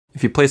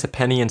If you place a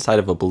penny inside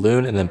of a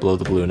balloon and then blow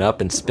the balloon up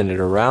and spin it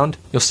around,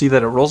 you'll see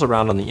that it rolls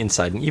around on the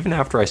inside, and even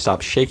after I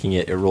stop shaking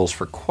it, it rolls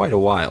for quite a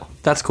while.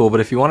 That's cool, but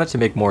if you want it to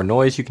make more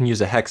noise, you can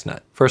use a hex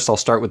nut. First, I'll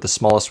start with the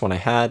smallest one I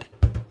had.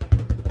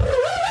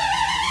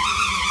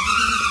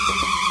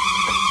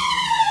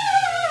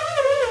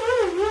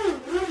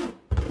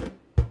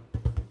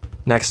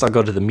 Next, I'll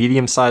go to the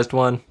medium-sized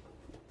one.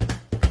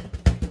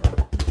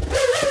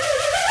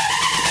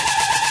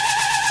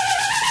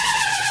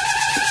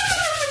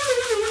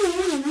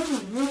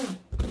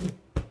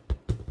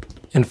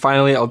 And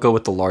finally, I'll go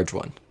with the large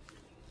one.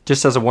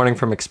 Just as a warning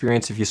from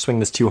experience, if you swing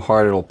this too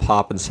hard, it'll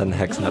pop and send the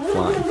hex nut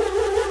flying.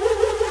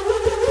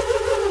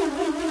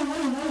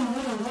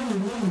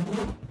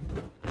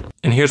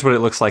 And here's what it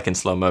looks like in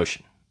slow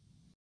motion.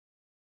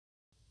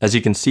 As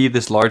you can see,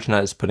 this large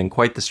nut is putting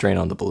quite the strain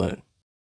on the balloon.